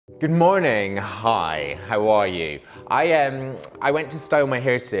Good morning. Hi, how are you? I went to style my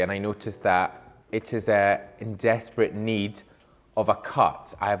hair today and I noticed that it is in desperate need of a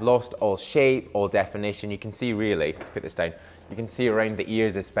cut. I have lost all shape, all definition. You can see really, let's put this down, you can see around the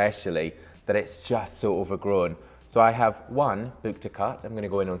ears especially that it's just so overgrown. So I have one booked to cut. I'm gonna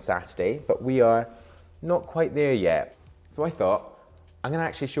go in on Saturday, but we are not quite there yet. So I thought, I'm gonna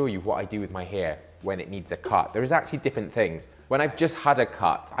actually show you what I do with my hair when it needs a cut. There's actually different things. When I've just had a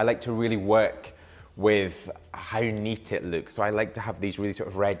cut, I like to really work with how neat it looks. So I like to have these really sort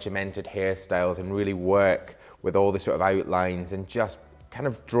of regimented hairstyles and really work with all the sort of outlines and just kind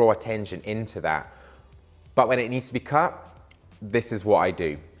of draw attention into that. But when it needs to be cut, this is what I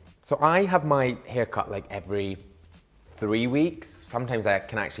do. So I have my hair cut like every 3 weeks. Sometimes I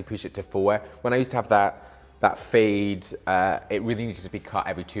can actually push it to 4. When I used to have that fade, it really needed to be cut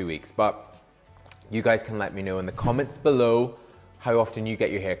every 2 weeks. But you guys can let me know in the comments below how often you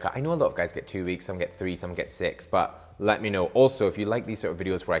get your hair cut. I know a lot of guys get 2 weeks, some get 3, some get 6, but let me know. Also, if you like these sort of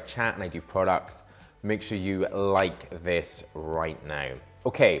videos where I chat and I do products, make sure you like this right now.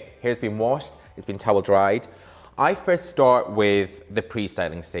 Okay, hair's been washed, it's been towel dried. I first start with the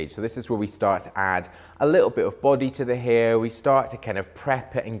pre-styling stage. So this is where we start to add a little bit of body to the hair. We start to kind of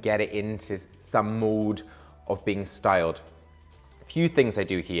prep it and get it into some mode of being styled. A few things I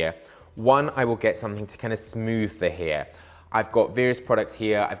do here. One, I will get something to kind of smooth the hair. I've got various products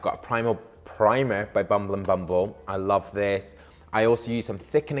here. I've got a primer by Bumble and Bumble. I love this. I also use some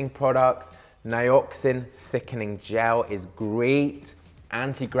thickening products. Nioxin thickening gel is great.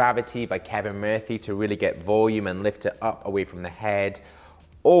 Anti-Gravity by Kevin Murphy to really get volume and lift it up away from the head.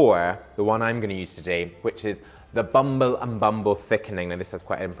 Or the one I'm going to use today, which is the Bumble and Bumble thickening. Now this has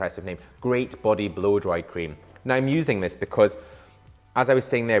quite an impressive name. Great Body Blow Dry Cream. Now I'm using this because, as I was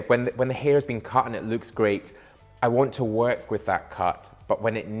saying there, when the hair has been cut and it looks great, I want to work with that cut, but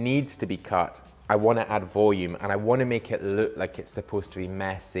when it needs to be cut, I want to add volume and I want to make it look like it's supposed to be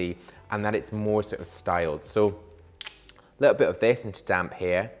messy and that it's more sort of styled. So a little bit of this into damp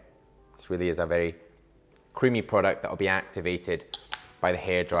hair. This really is a very creamy product that will be activated by the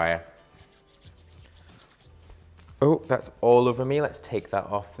hairdryer. Oh, that's all over me. Let's take that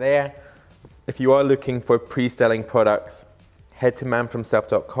off there. If you are looking for pre-styling products, head to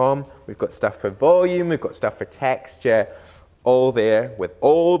manfromself.com. We've got stuff for volume, we've got stuff for texture, all there with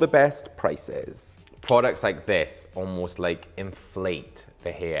all the best prices. Products like this almost like inflate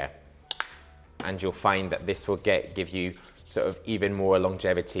the hair. And you'll find that this will give you sort of even more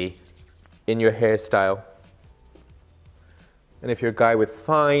longevity in your hairstyle. And if you're a guy with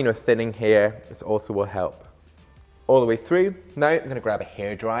fine or thinning hair, this also will help. All the way through. Now I'm gonna grab a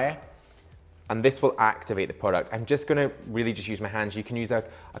hairdryer. And this will activate the product. I'm just gonna really just use my hands. You can use a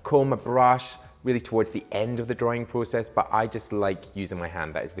comb, a brush, really towards the end of the drying process, but I just like using my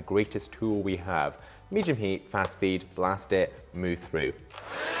hand. That is the greatest tool we have. Medium heat, fast speed, blast it, move through.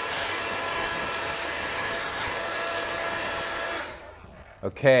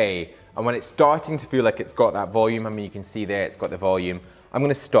 Okay, and when it's starting to feel like it's got that volume, I mean, you can see there it's got the volume, I'm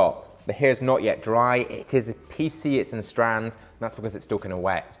gonna stop. The hair's not yet dry, it is piecey, it's in strands, and that's because it's still kind of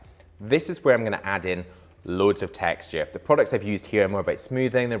wet. This is where I'm going to add in loads of texture. The products I've used here are more about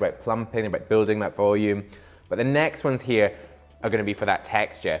smoothing, they're about plumping, they're about building that volume. But the next ones here are going to be for that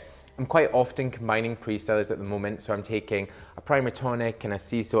texture. I'm quite often combining pre-stylers at the moment, so I'm taking a primer tonic and a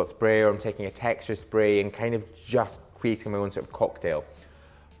sea salt spray, or I'm taking a texture spray and kind of just creating my own sort of cocktail.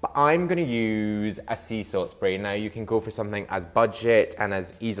 But I'm going to use a sea salt spray. Now you can go for something as budget and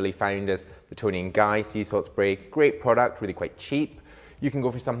as easily found as the Tony & Guy sea salt spray. Great product, really quite cheap. You can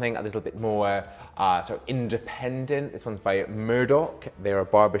go for something a little bit more sort of independent. This one's by Murdoch. They're a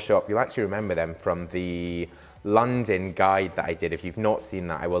barbershop. You'll actually remember them from the London guide that I did. If you've not seen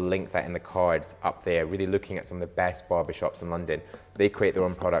that, I will link that in the cards up there, really looking at some of the best barbershops in London. They create their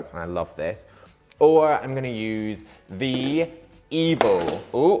own products and I love this. Or I'm gonna use the Evo.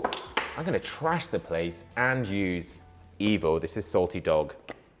 Oh, I'm gonna trash the place and use Evo. This is Salty Dog.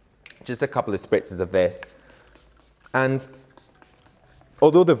 Just a couple of spritzes of this. And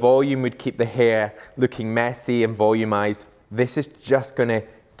although the volume would keep the hair looking messy and volumized, this is just gonna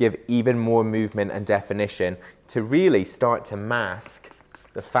give even more movement and definition to really start to mask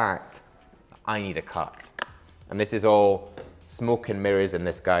the fact that I need a cut. And this is all smoke and mirrors in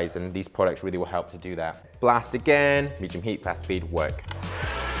this, guys, and these products really will help to do that. Blast again, medium heat, fast speed, work.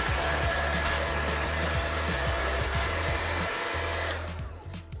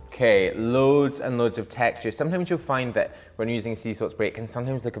 Okay, loads and loads of texture. Sometimes you'll find that when using a sea salt spray, it can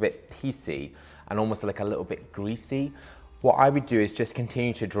sometimes look a bit piecey and almost like a little bit greasy. What I would do is just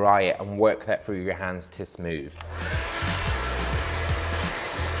continue to dry it and work that through your hands to smooth.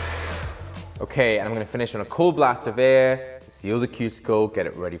 Okay, and I'm gonna finish on a cold blast of air to seal the cuticle, get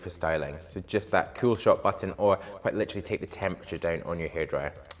it ready for styling. So just that cool shot button, or quite literally take the temperature down on your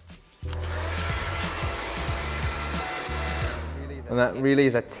hairdryer. And that really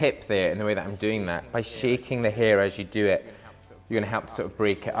is a tip there in the way that I'm doing that. By shaking the hair as you do it, you're gonna help to sort of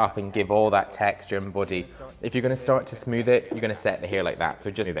break it up and give all that texture and body. If you're gonna start to smooth it, you're gonna set the hair like that. So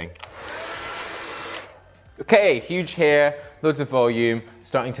just moving. Okay, huge hair, loads of volume,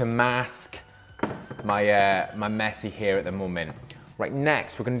 starting to mask my messy hair at the moment. Right,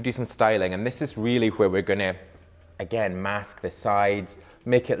 next we're gonna do some styling, and this is really where we're gonna, again, mask the sides,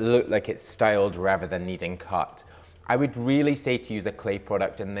 make it look like it's styled rather than needing cut. I would really say to use a clay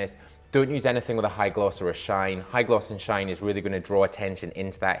product in this. Don't use anything with a high gloss or a shine. High gloss and shine is really going to draw attention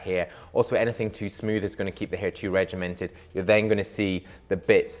into that hair. Also, anything too smooth is going to keep the hair too regimented. You're then going to see the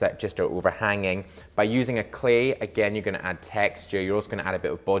bits that just are overhanging. By using a clay, again, you're going to add texture. You're also going to add a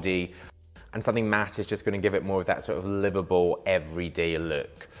bit of body. And something matte is just going to give it more of that sort of livable, everyday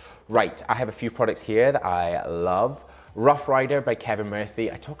look. Right, I have a few products here that I love. Rough Rider by Kevin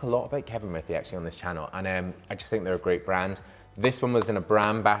Murphy. I talk a lot about Kevin Murphy actually on this channel, and I just think they're a great brand. This one was in a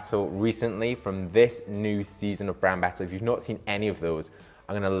brand battle recently from this new season of brand battle. If you've not seen any of those,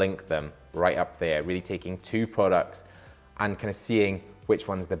 I'm gonna link them right up there, really taking two products and kind of seeing which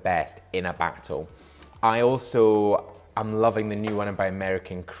one's the best in a battle. I'm loving the new one by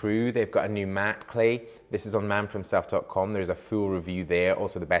American Crew. They've got a new matte clay. This is on manfromself.com. There's a full review there,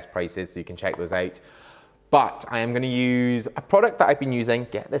 also the best prices, so you can check those out. But I am going to use a product that I've been using,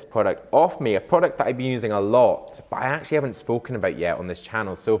 get this product off me, a product that I've been using a lot, but I actually haven't spoken about yet on this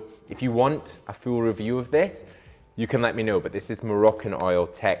channel. So if you want a full review of this, you can let me know, but this is Moroccan Oil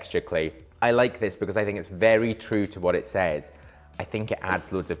Texture Clay. I like this because I think it's very true to what it says. I think it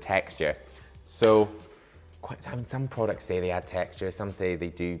adds loads of texture. So some products say they add texture, some say they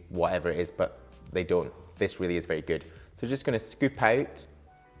do whatever it is, but they don't. This really is very good. So just going to scoop out,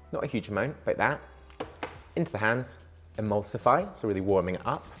 not a huge amount, like that, into the hands, emulsify, so really warming it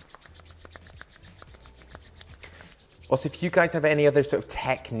up. Also, if you guys have any other sort of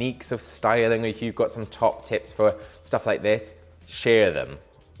techniques of styling, or if you've got some top tips for stuff like this, share them.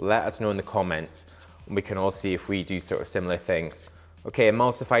 Let us know in the comments, and we can all see if we do sort of similar things. Okay,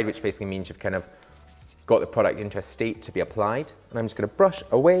 emulsified, which basically means you've kind of got the product into a state to be applied, and I'm just going to brush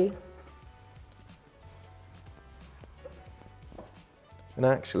away. And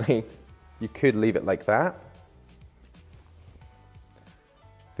actually, you could leave it like that.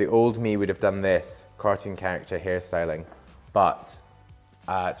 The old me would have done this, cartoon character hairstyling, but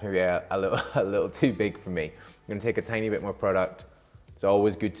it's maybe a little too big for me. I'm gonna take a tiny bit more product. It's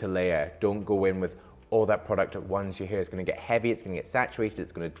always good to layer. Don't go in with all that product at once. Your hair is gonna get heavy, it's gonna get saturated,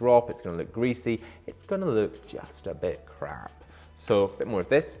 it's gonna drop, it's gonna look greasy, it's gonna look just a bit crap. So a bit more of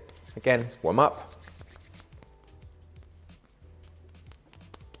this. Again, warm up.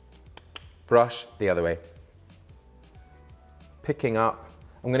 Brush the other way. Picking up.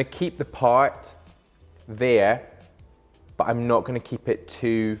 I'm going to keep the part there, but I'm not going to keep it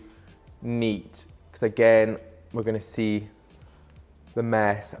too neat, because again, we're going to see the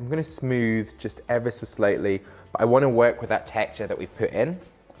mess. I'm going to smooth just ever so slightly, but I want to work with that texture that we've put in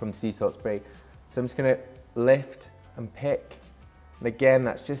from the sea salt spray. So I'm just going to lift and pick. And again,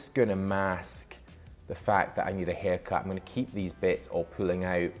 that's just going to mask the fact that I need a haircut. I'm going to keep these bits all pulling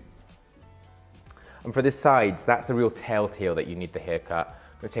out. And for the sides, that's the real telltale that you need the haircut.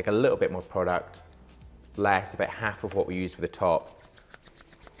 I'm going to take a little bit more product, less, about half of what we use for the top.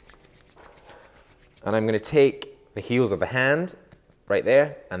 And I'm going to take the heels of the hand, right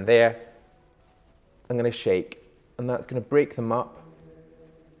there and there. I'm going to shake, and that's going to break them up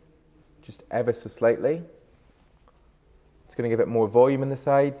just ever so slightly. It's going to give it more volume in the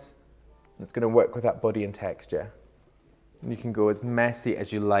sides, and it's going to work with that body and texture. And you can go as messy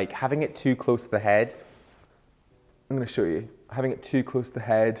as you like. Having it too close to the head, I'm going to show you. Having it too close to the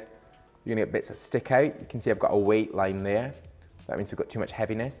head, you're going to get bits that stick out. You can see I've got a weight line there. That means we've got too much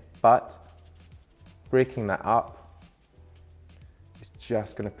heaviness. But breaking that up is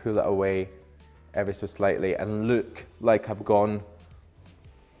just going to pull it away ever so slightly and look like I've gone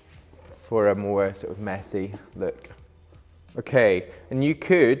for a more sort of messy look. Okay, and you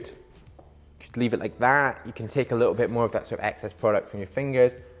could leave it like that. You can take a little bit more of that sort of excess product from your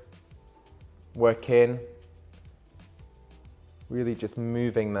fingers, work in, really just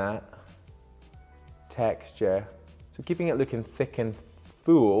moving that texture. So keeping it looking thick and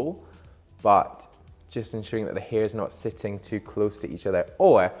full, but just ensuring that the hair is not sitting too close to each other.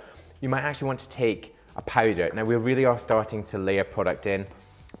 Or you might actually want to take a powder. Now we really are starting to layer product in,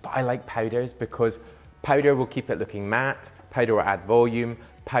 but I like powders because powder will keep it looking matte, powder will add volume,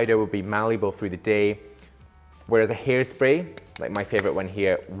 Powder will be malleable through the day, whereas a hairspray, like my favorite one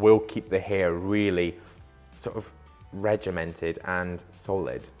here, will keep the hair really sort of regimented and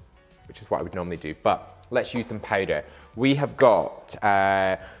solid, which is what I would normally do. But let's use some powder. We have got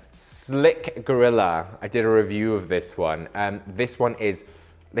Slick Gorilla. I did a review of this one. This one is,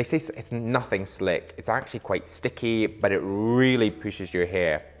 they say it's nothing slick. It's actually quite sticky, but it really pushes your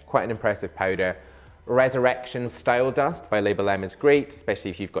hair. Quite an impressive powder. Resurrection Style Dust by Label M is great,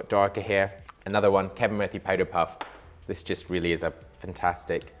 especially if you've got darker hair. Another one, Kevin Murphy Powder Puff. This just really is a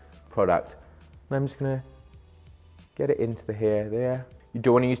fantastic product. And I'm just gonna get it into the hair there. You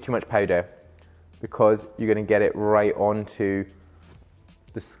don't want to use too much powder because you're gonna get it right onto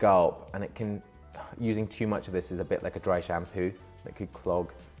the scalp, and using too much of this is a bit like a dry shampoo. It could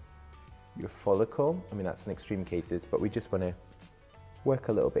clog your follicle. I mean, that's in extreme cases, but we just want to work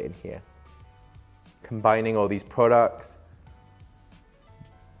a little bit in here. Combining all these products,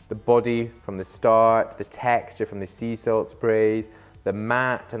 the body from the start, the texture from the sea salt sprays, the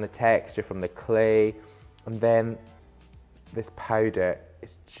matte and the texture from the clay, and then this powder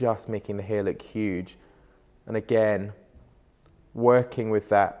is just making the hair look huge. And again, working with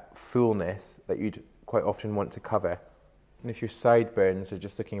that fullness that you'd quite often want to cover. And if your sideburns are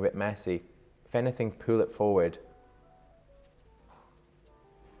just looking a bit messy, if anything, pull it forward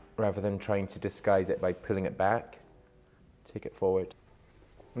rather than trying to disguise it by pulling it back. Take it forward.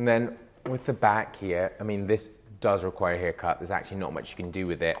 And then with the back here, I mean, this does require a haircut. There's actually not much you can do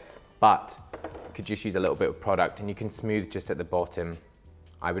with it, but you could just use a little bit of product and you can smooth just at the bottom.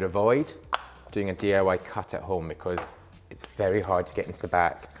 I would avoid doing a DIY cut at home because it's very hard to get into the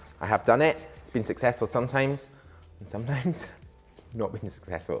back. I have done it. It's been successful sometimes, and sometimes it's not been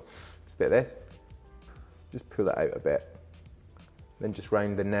successful. Just a bit of this. Just pull it out a bit. Then just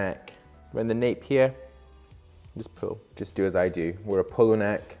round the neck. Around the nape here, just pull. Just do as I do. Wear a polo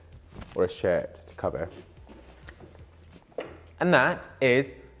neck or a shirt to cover. And that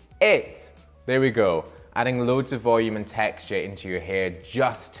is it. There we go. Adding loads of volume and texture into your hair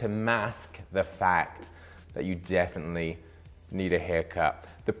just to mask the fact that you definitely need a haircut.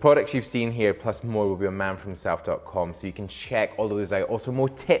 The products you've seen here plus more will be on manforhimself.com, so you can check all of those out. Also more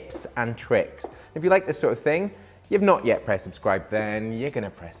tips and tricks. If you like this sort of thing, you've not yet pressed subscribe, then you're gonna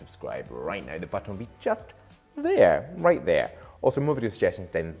press subscribe right now. The button will be just there, right there. Also more video suggestions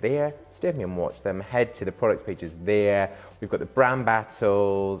down there. Stay with me and watch them. Head to the products pages there. We've got the brand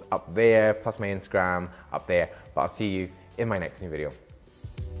battles up there, plus my Instagram up there. But I'll see you in my next new video.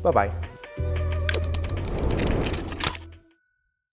 Bye-bye.